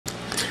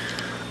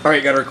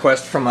Alright, got a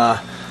request from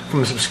a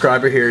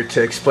subscriber here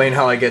to explain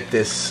how I get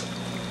this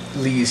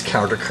Lee's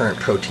countercurrent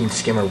protein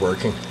skimmer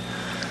working.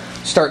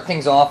 Start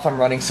things off, I'm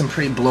running some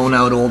pretty blown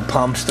out old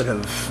pumps that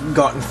have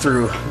gotten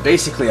through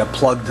basically a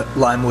plugged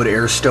Limewood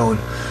airstone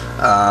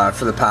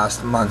for the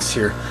past months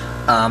here.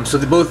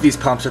 So both of these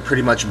pumps are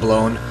pretty much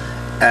blown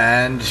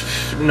and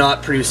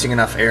not producing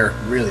enough air,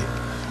 really.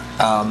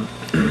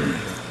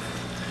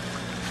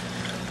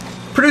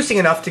 Producing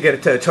enough to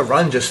get it to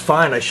run just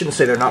fine. I shouldn't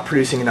say they're not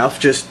producing enough,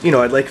 just, you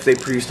know, I'd like if they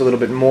produced a little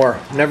bit more.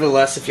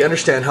 Nevertheless, if you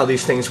understand how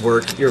these things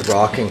work, you're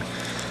rocking.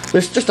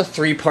 There's just a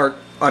three-part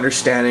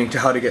understanding to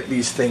how to get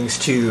these things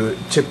to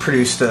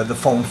produce the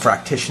foam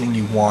fractioning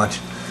you want.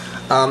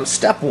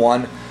 Step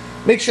one,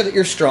 make sure that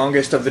your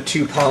strongest of the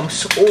two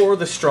pumps or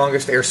the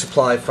strongest air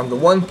supply from the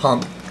one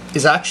pump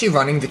is actually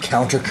running the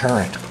counter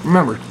current.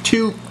 Remember,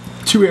 two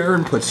air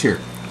inputs here.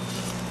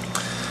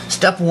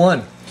 Step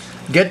one,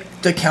 get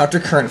the counter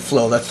current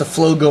flow. That's the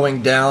flow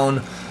going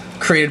down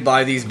created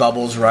by these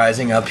bubbles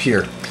rising up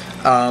here.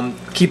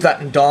 Keep that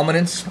in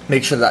dominance.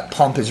 Make sure that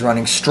pump is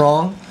running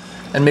strong,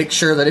 and make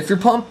sure that if your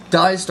pump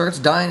starts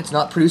dying, it's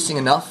not producing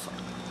enough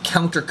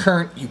counter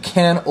current, you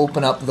can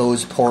open up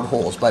those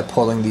portholes by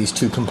pulling these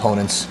two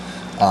components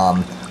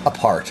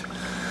apart.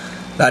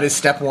 That is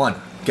step one.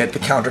 Get the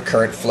counter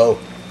current flow.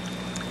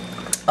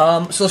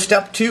 So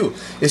step two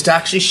is to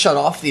actually shut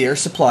off the air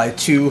supply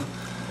to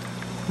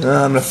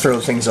I'm going to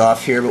throw things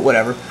off here, but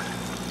whatever.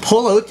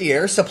 Pull out the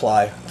air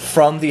supply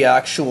from the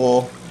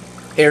actual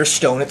air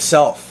stone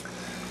itself.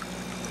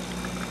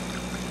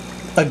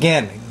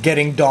 Again,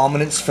 getting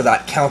dominance for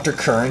that counter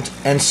current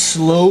and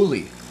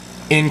slowly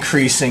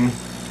increasing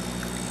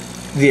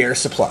the air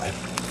supply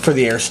for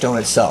the air stone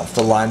itself,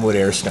 the Limewood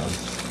air stone.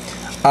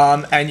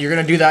 And you're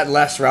going to do that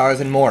less rather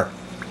than more.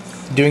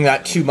 Doing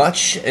that too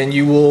much and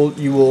you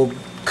will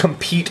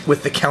compete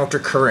with the counter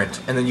current,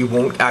 and then you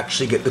won't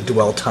actually get the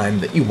dwell time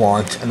that you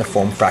want and the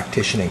foam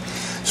fractioning.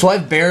 So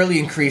I've barely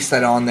increased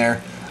that on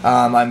there.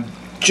 I'm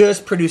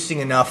just producing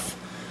enough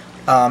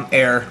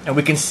air, and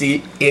we can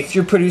see if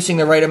you're producing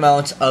the right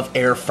amount of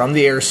air from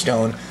the air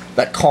stone,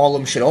 that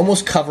column should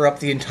almost cover up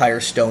the entire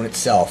stone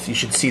itself. You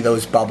should see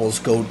those bubbles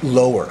go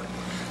lower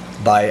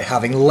by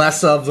having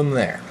less of them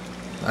there.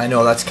 I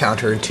know that's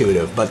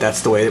counterintuitive, but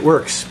that's the way it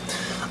works.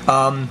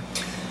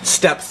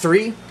 Step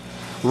three,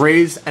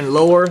 raise and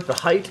lower the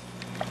height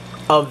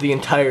of the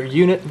entire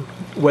unit,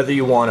 whether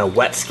you want a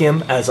wet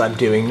skim, as I'm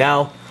doing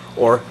now,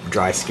 or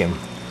dry skim.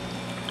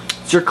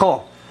 It's your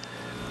call.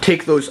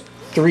 Take those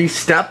 3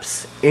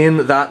 steps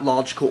in that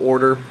logical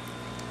order,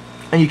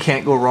 and you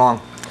can't go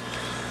wrong.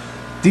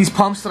 These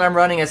pumps that I'm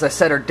running, as I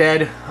said, are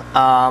dead,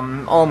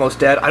 almost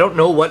dead. I don't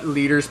know what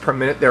liters per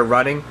minute they're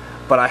running,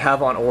 but I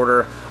have on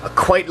order a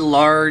quite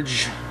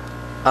large,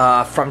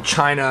 from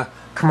China,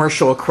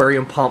 commercial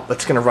aquarium pump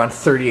that's going to run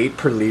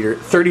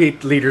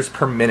 38 liters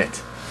per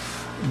minute.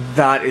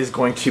 That is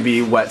going to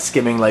be wet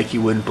skimming like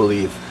you wouldn't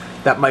believe.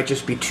 That might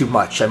just be too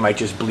much. I might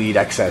just bleed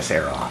excess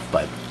air off,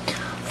 but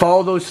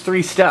follow those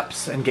 3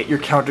 steps and get your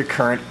counter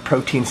current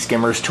protein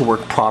skimmers to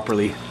work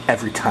properly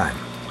every time.